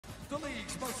the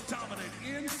league's most dominant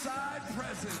inside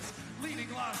presence, leading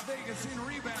Las Vegas in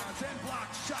rebounds and block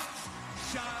shots,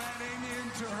 shining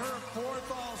into her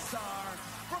fourth All-Star.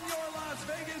 From your Las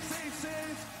Vegas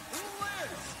Aces,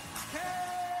 Liz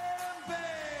Cambage.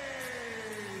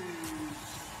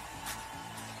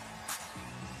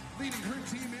 Leading her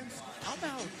team in. How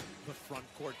about the front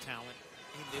court talent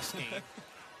in this game?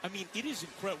 I mean, it is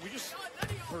incredible. We just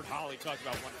heard Holly talk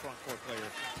about one front court player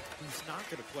who's not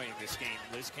going to play in this game,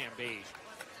 Liz Cambage.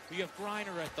 You have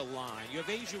Griner at the line. You have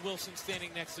Asia Wilson standing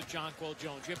next to Jonquel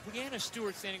Jones. You have Brianna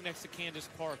Stewart standing next to Candace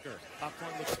Parker.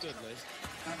 Popcorn looks good, Liz.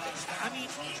 I mean,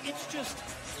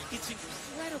 it's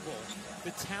incredible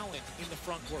the talent in the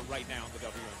front court right now in the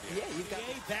WNBA. Yeah, you've got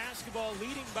NBA basketball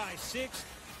leading by 6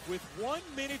 with 1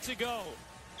 minute to go.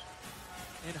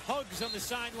 And hugs on the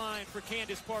sideline for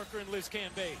Candace Parker and Liz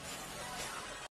Cambage.